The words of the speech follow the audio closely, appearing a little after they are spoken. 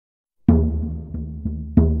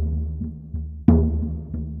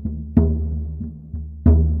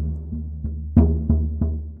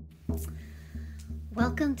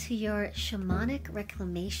Welcome to your shamanic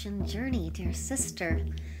reclamation journey, dear sister.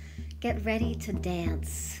 Get ready to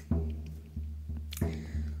dance.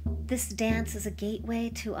 This dance is a gateway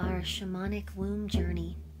to our shamanic womb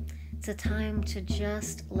journey. It's a time to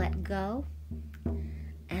just let go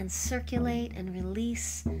and circulate and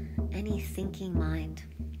release any thinking mind.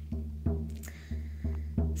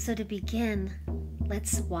 So to begin,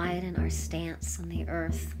 let's widen our stance on the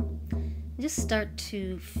earth. Just start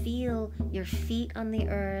to feel your feet on the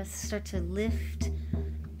earth. Start to lift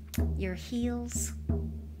your heels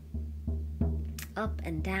up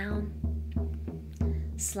and down.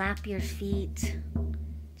 Slap your feet.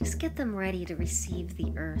 Just get them ready to receive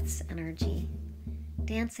the earth's energy.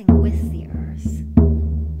 Dancing with the earth.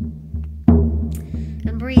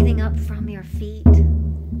 And breathing up from your feet.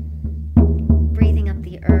 Breathing up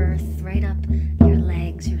the earth, right up your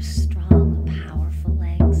legs, your strong, powerful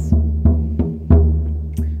legs.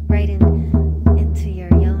 Right into your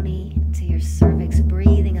yoni, into your cervix,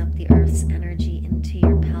 breathing up the earth's energy into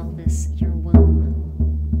your pelvis, your womb.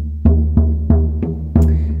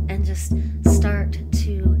 And just start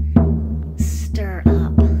to stir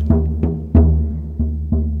up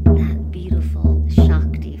that beautiful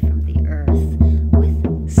Shakti from the earth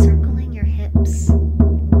with circling your hips.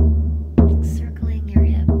 Circling your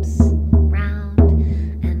hips, round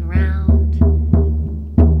and round,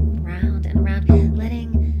 round and round,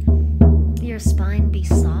 letting your spine be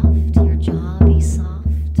soft, your jaw be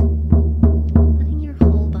soft, letting your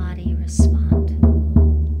whole body respond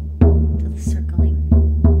to the circling.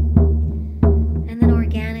 And then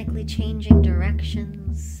organically changing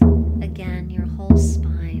directions, again, your whole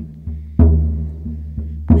spine,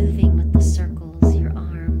 moving with the circles, your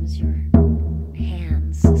arms, your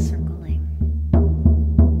hands circling.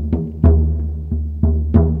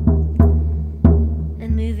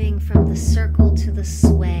 And moving from the circle to the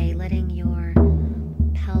sway, letting your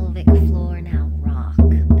pelvic floor now rock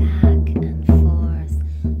back and forth,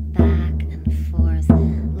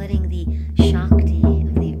 letting the Shakti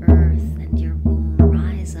of the earth and your womb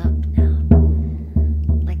rise up now,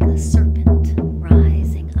 like a serpent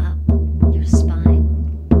rising up your spine.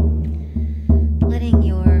 Letting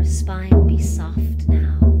your spine be soft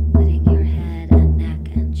now, letting your head and neck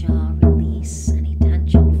and jaw release any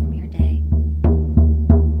tension from your day.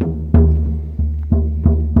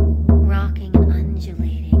 Rocking and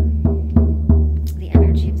undulating the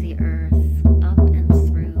energy of the earth up and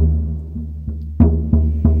through.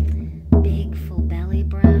 Big full belly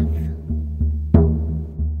breath.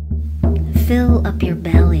 Fill up your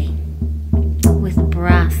belly with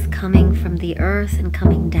breath coming from the earth and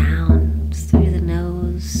coming down through the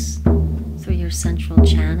nose, through your central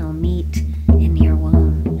channel. Meet in your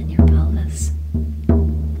womb and your pelvis.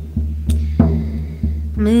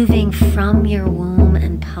 Moving from your womb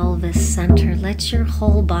and pelvis center, let your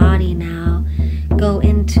whole body now go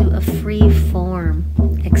into a free form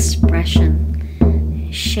expression,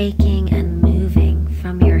 shaking and moving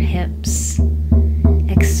from your hips,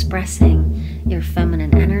 expressing your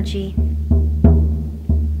feminine energy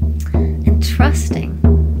and trusting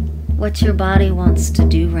what your body wants to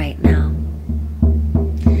do right now.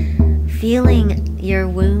 Feeling your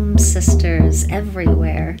womb sisters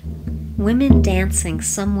everywhere. Women dancing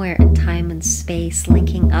somewhere in time and space,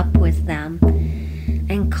 linking up with them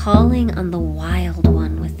and calling on the wild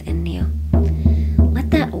one within you.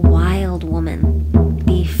 Let that wild woman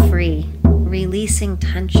be free, releasing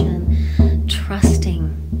tension,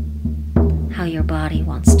 trusting how your body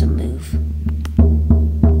wants to move.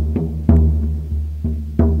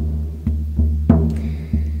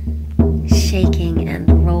 Shaking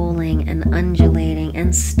and rolling and undulating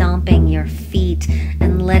and stomping your feet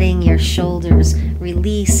and letting your shoulders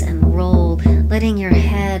release and roll, letting your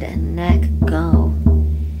head and neck go,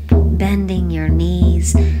 bending your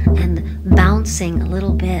knees and bouncing a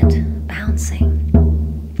little bit, bouncing,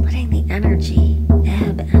 letting the energy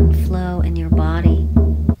ebb and flow in your body.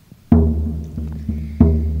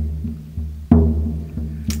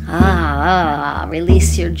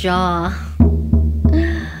 Release your jaw.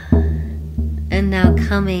 And now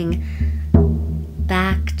coming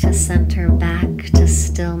back to center, back to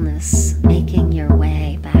stillness, making your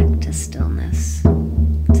way back to stillness,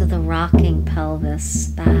 to the rocking pelvis,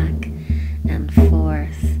 back and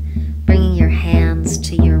forth, bringing your hands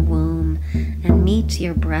to your womb and meet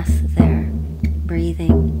your breath there,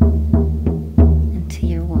 breathing into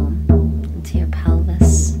your womb, into your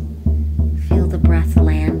pelvis. Feel the breath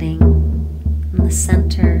landing in the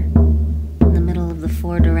center, in the middle of the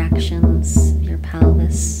four directions, your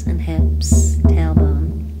pelvis and hips, tailbone.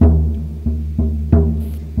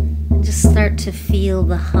 And just start to feel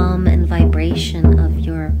the hum and vibration of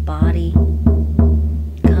your body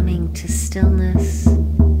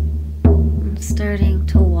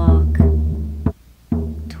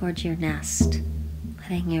towards your nest,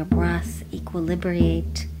 letting your breath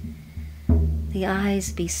equilibrate, the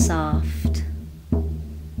eyes be soft,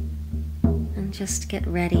 and just get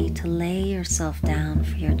ready to lay yourself down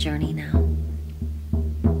for your journey now.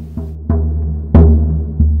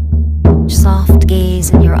 Soft gaze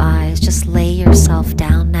in your eyes, just lay yourself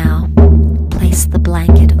down now. Place the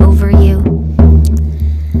blanket over you.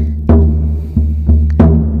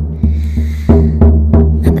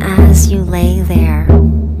 And as you lay there,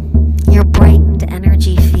 your brightened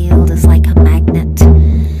energy field is like a magnet.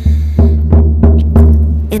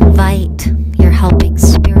 Invite your helping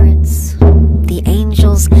spirits, the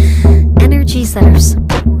angels, energies that are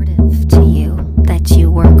supportive to you, that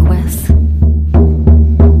you work with.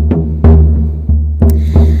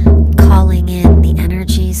 Calling in the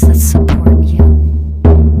energies that support you.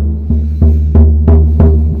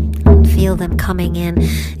 And feel them coming in.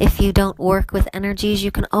 If you don't work with energies,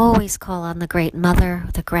 you can always call on the Great Mother,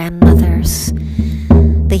 the grandmothers,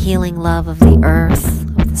 the healing love of the earth,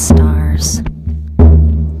 of the stars.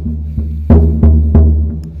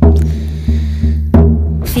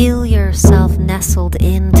 Feel yourself nestled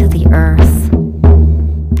into the earth.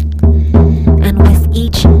 And with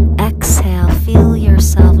each exhale, feel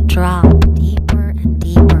yourself drop deeper and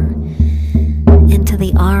deeper into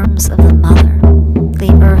the arms of the Mother,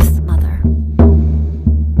 the Earth Mother,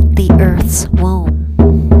 the Earth's womb,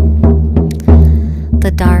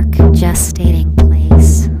 the dark gestating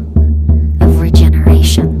place of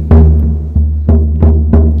regeneration.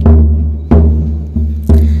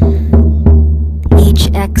 Each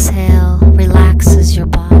exhale relaxes your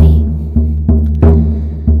body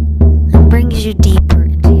and brings you deeper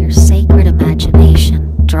into your sacred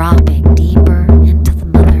imagination, dropping deeper into the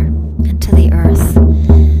Mother, into the earth.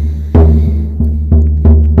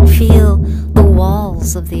 Feel the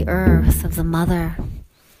walls of the earth, of the Mother,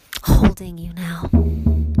 holding you now.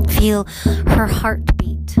 Feel her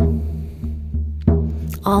heartbeat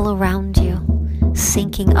all around you,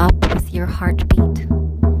 syncing up with your heartbeat.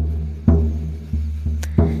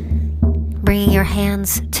 Bringing your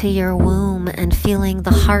hands to your womb and feeling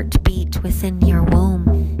the heartbeat within your womb,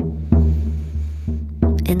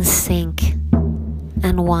 in sync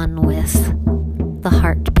and one with the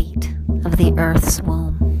heartbeat of the earth's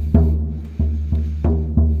womb.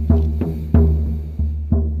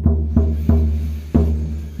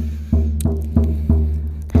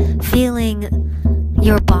 Feeling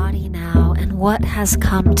your body now and what has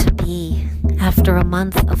come to be after a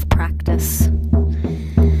month of practice.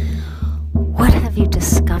 What have you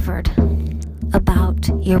discovered about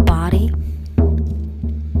your body?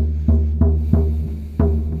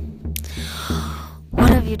 What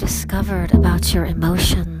have you discovered about your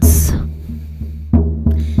emotions,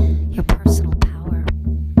 your personal power?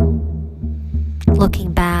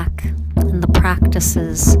 Looking back in the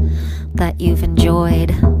practices that you've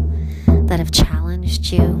enjoyed, that have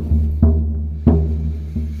challenged you,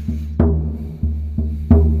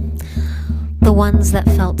 the ones that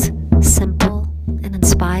felt simple and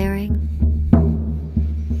inspiring,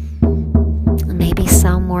 and maybe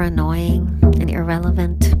some were annoying and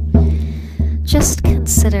irrelevant. Just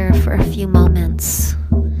consider for a few moments,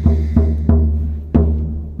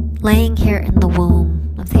 laying here in the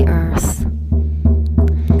womb of the earth,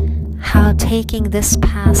 how taking this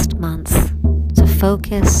past month to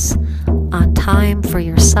focus on time for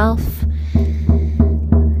yourself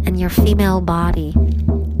and your female body,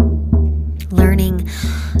 learning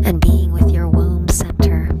and being with your womb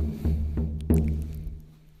center,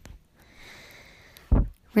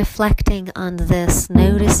 reflecting on this,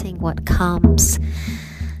 noticing what comes,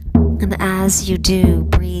 and as you do,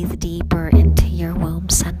 breathe deeper into your womb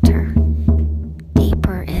center,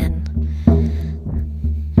 deeper in.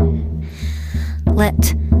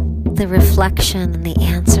 Let the reflection and the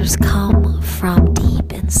answers come from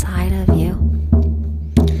deep inside of you.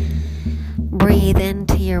 Breathe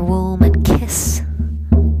into your womb and kiss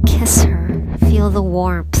her. Feel the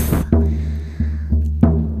warmth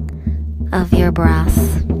of your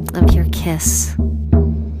breath, of your kiss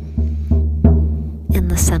in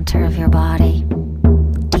the center of your body,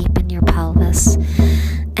 deep in your pelvis.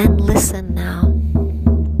 And listen now.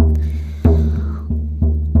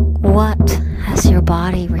 What has your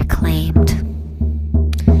body reclaimed?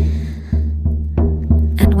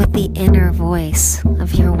 And with the inner voice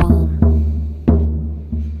of your womb,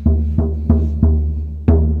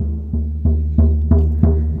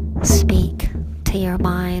 speak to your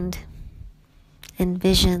mind in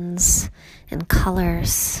visions, in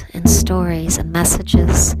colors, in stories and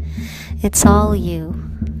messages. It's all you.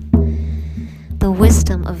 The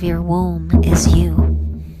wisdom of your womb is you.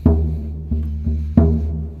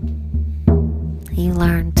 You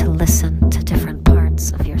learn to listen to different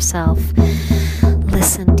parts of yourself.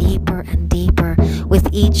 Listen deeper and deeper. With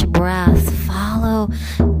each breath, follow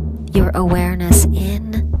your awareness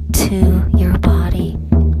into your body,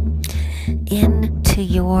 into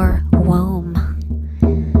your womb,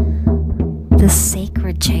 the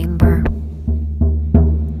sacred chamber,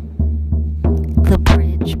 the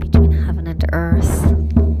bridge between heaven and earth,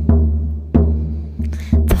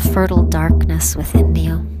 the fertile darkness within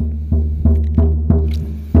you,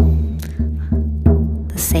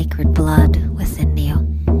 the sacred blood within you.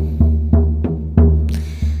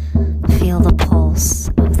 Feel the pulse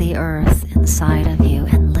of the earth inside of you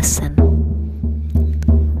and listen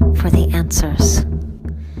for the answers.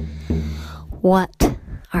 What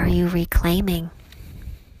are you reclaiming?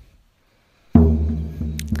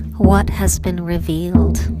 What has been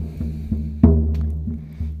revealed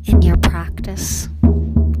in your practice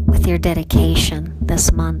with your dedication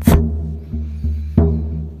this month?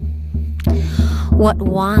 What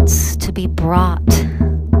wants to be brought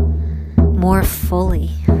more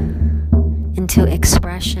fully into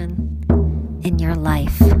expression in your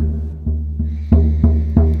life?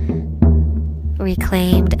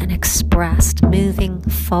 Reclaimed and expressed, moving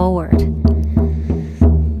forward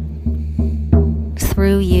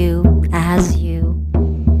through you, as you.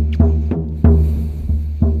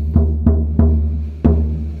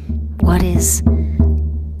 What is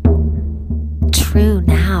true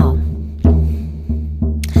now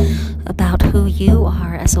about who you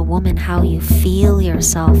are as a woman, how you feel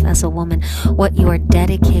yourself as a woman, what you are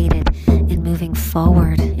dedicated in moving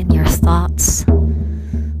forward in your thoughts,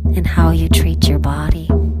 in how you treat your body,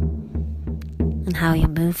 and how you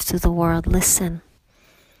move through the world. Listen.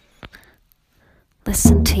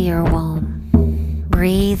 Listen to your womb.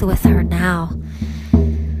 Breathe with her now.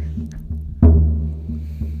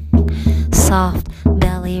 Soft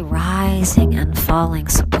belly rising and falling,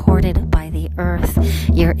 supported by the earth.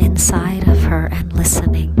 You're inside of her and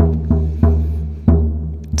listening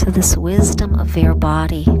to this wisdom of your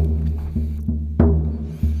body.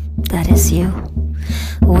 That is you.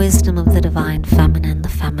 Wisdom of the divine feminine, the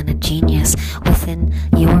feminine genius within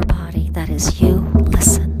your body. That is you.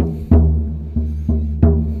 Listen.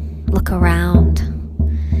 Look around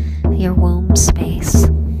your womb space.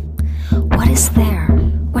 What is there?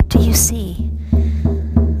 What do you see?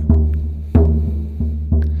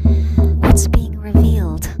 What's being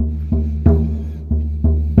revealed?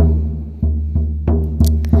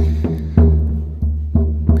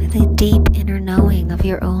 The deep inner knowing of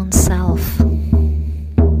your own self.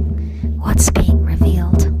 What's being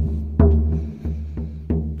revealed?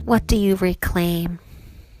 What do you reclaim?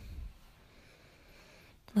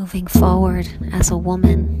 Moving forward as a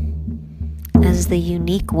woman, as the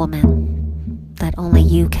unique woman that only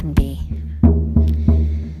you can be.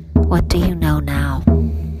 What do you know now?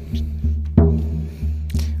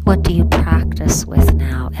 What do you practice with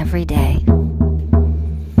now every day?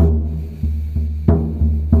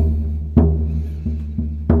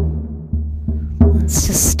 Let's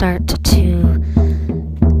just start to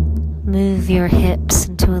move your hips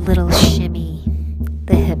into a little shimmy.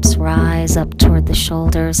 The hips rise up toward the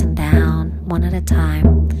shoulders and down, one at a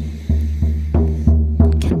time.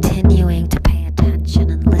 Continuing to pay attention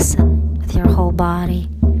and listen with your whole body,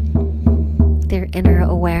 their inner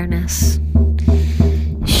awareness.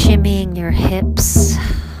 Shimmying your hips,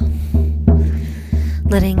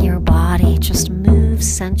 letting your body just move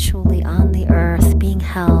sensually on the earth, being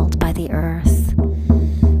held by the earth.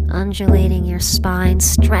 Undulating your spine,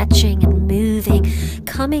 stretching and moving,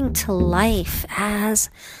 coming to life as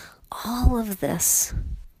all of this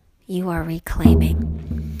you are reclaiming.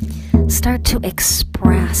 Start to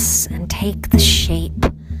express and take the shape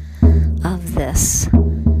of this.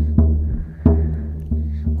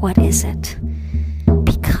 What is it?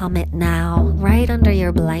 Become it now, right under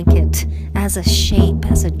your blanket, as a shape,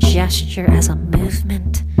 as a gesture, as a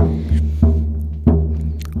movement.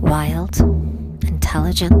 Wild,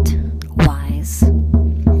 intelligent, wise,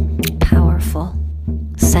 powerful,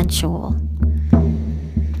 sensual.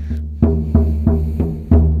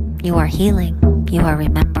 You are healing, you are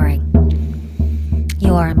remembering,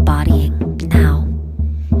 you are embodying now,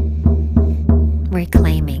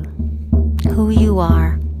 reclaiming who you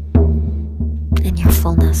are in your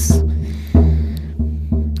fullness.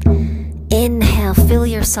 Inhale, fill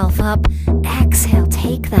yourself up. Exhale,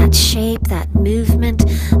 take that shape, that movement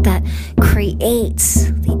that creates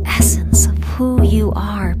the essence of who you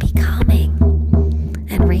are becoming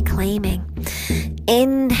and reclaiming.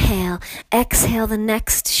 Inhale, exhale the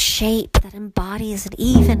next shape that embodies it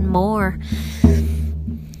even more.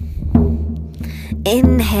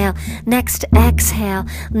 inhale, next exhale,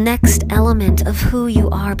 next element of who you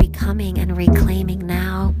are becoming and reclaiming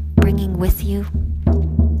now, bringing with you.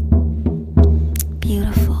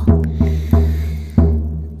 Beautiful.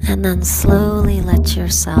 And then slowly let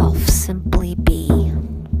yourself simply be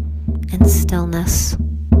in stillness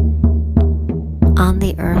on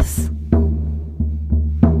the earth.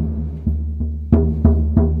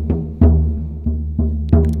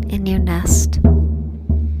 In your nest.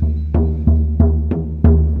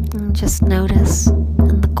 And just notice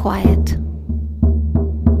in the quiet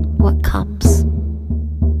what comes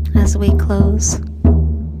as we close.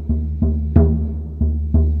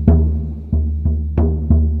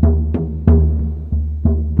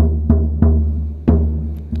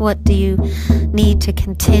 What do you need to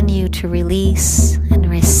continue to release and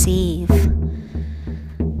receive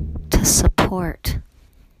to support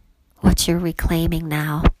what you're reclaiming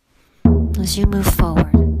now as you move forward?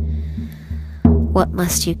 What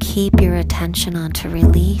must you keep your attention on to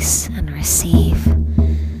release and receive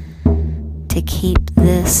to keep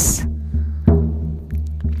this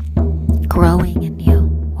growing in you?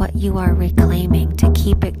 What you are reclaiming, to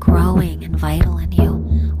keep it growing and vital in you.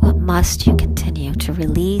 What must you continue to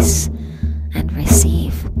release and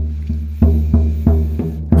receive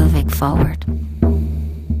moving forward?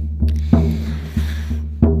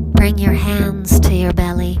 Bring your hands to your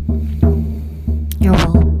belly, your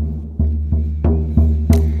womb.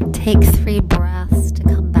 Take 3 breaths to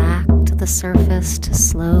come back to the surface, to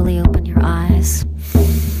slowly open your eyes.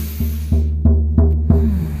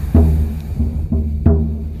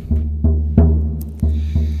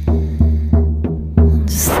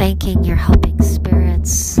 Thanking your helping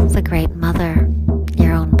spirits, the Great Mother,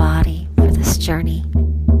 your own body for this journey.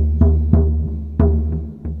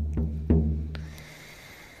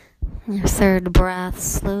 Your 3rd breath,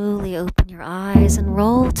 slowly open your eyes and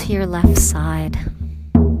roll to your left side.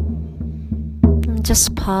 And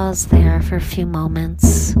just pause there for a few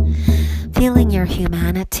moments, feeling your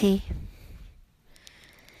humanity,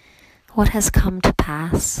 what has come to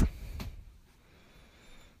pass,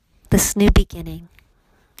 this new beginning.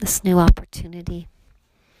 This new opportunity.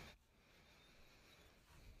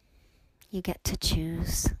 You get to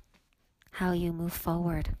choose how you move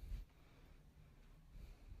forward.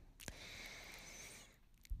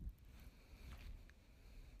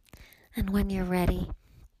 And when you're ready,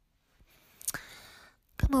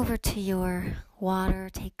 come over to your water,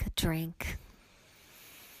 take a drink,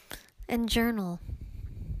 and journal.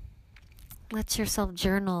 Let yourself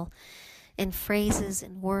journal in phrases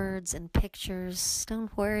and words and pictures.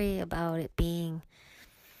 Don't worry about it being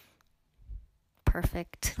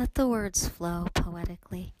perfect. Let the words flow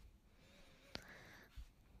poetically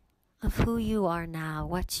of who you are now,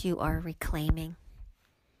 what you are reclaiming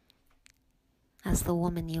as the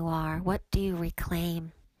woman you are. What do you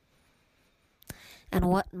reclaim? And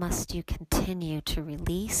what must you continue to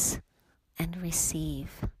release and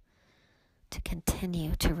receive to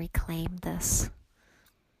continue to reclaim this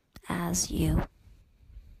as you?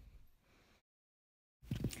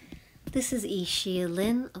 This is Ishia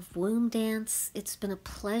Lin of Womb Dance. It's been a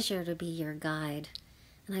pleasure to be your guide,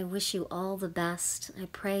 and I wish you all the best. I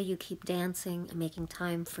pray you keep dancing and making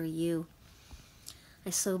time for you. I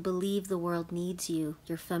so believe the world needs you,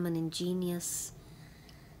 your feminine genius,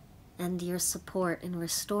 and your support in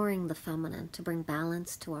restoring the feminine to bring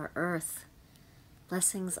balance to our earth.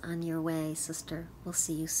 Blessings on your way, sister. We'll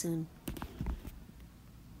see you soon.